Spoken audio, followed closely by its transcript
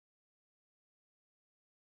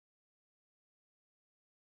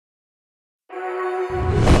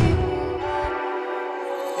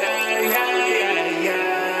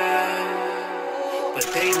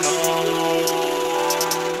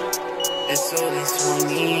Wait,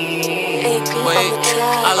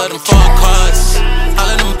 I love them phone calls, I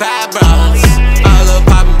love them bad bras, I love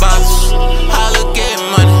poppin' bottles, I love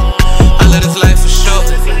getting money, I love this life for sure.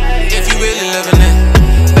 If you really living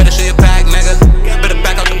it, better show your bag, nigga. Better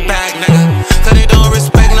back out the bag, nigga. Cause they don't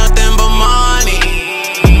respect nothing but money.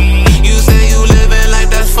 You say you living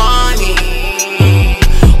like that's funny.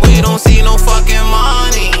 We don't see no fucking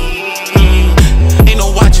money. Ain't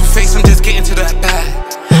no watching face, I'm just getting to that bag.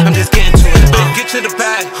 I'm just getting to it. Get to the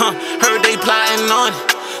bag, heard they plotting on it.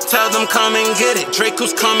 Tell them come and get it.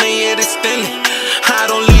 Draco's coming, yeah, they extended. I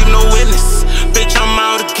don't leave no witness. Bitch, I'm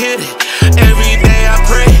out to get it. Every day I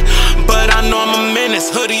pray, but I know I'm a menace.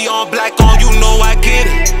 Hoodie on, black on, you know I get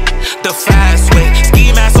it. The fast way,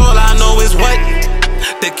 ski mask, all I know is what?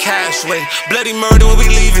 The cash way. Bloody murder when we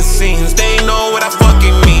leaving scenes. They know what I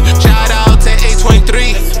fucking mean. Shout out to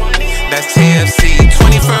A23, that's TFC.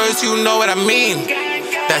 21st, you know what I mean.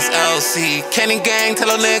 That's LC. Kenny Gang, tell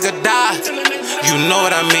a nigga die. You know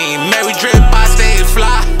what I mean. Mary drip, I stay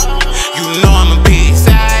fly. You know I'm a beast.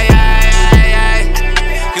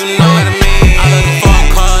 You know what I mean. I love the phone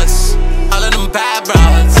calls, I love them bad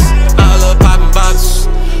bras, I love poppin' bottles,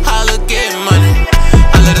 I love getting money,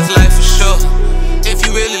 I love this life for sure. If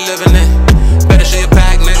you really living it, better show your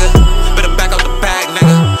bag, nigga. Better back out the bag,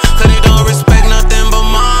 nigga. Cause they don't respect nothing but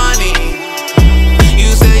money.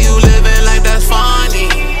 You say you living like that's funny.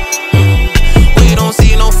 We don't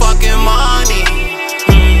see no fucking money.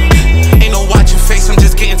 Ain't no watching face, I'm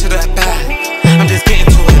just getting to that bag. I'm just getting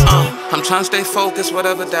to it, I'm trying to stay focused,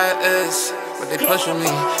 whatever that is. But they pushing me.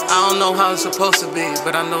 I don't know how it's supposed to be,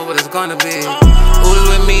 but I know what it's gonna be. Who's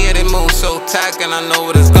with me and they move so tack, and I know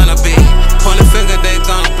what it's gonna be. Point a finger, they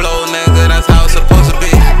gonna blow, nigga, that's how it's supposed to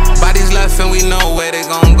be. Bodies left and we know where they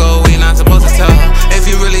gon' go, we not supposed to tell. If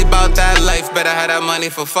you really bout that life, better have that money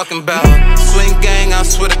for fucking bell. Swing gang, I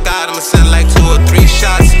swear to God, I'ma send like 2 or 3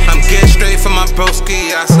 shots. I'm getting straight from my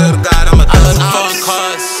broski, I swear to God, I'ma I love them phone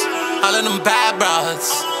calls, I love them bad bras,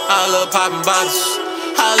 I love poppin' bottles,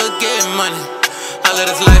 I love getting money, I love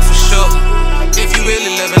this life for sure. If you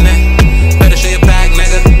really living it, better show your bag,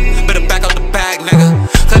 nigga. Better back out the bag, nigga.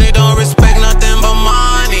 Cause they don't respect nothing but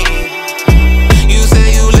money. You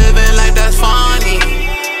say you living like that's funny.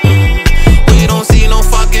 We don't see no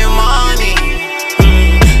fucking money.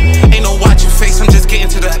 Ain't no watching face, I'm just getting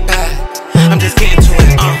to that bag. I'm just getting to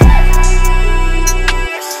it,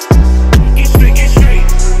 Get straight, get straight.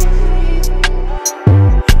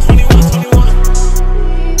 21.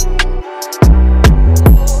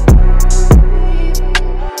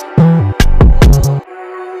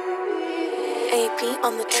 AP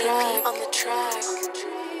on the track.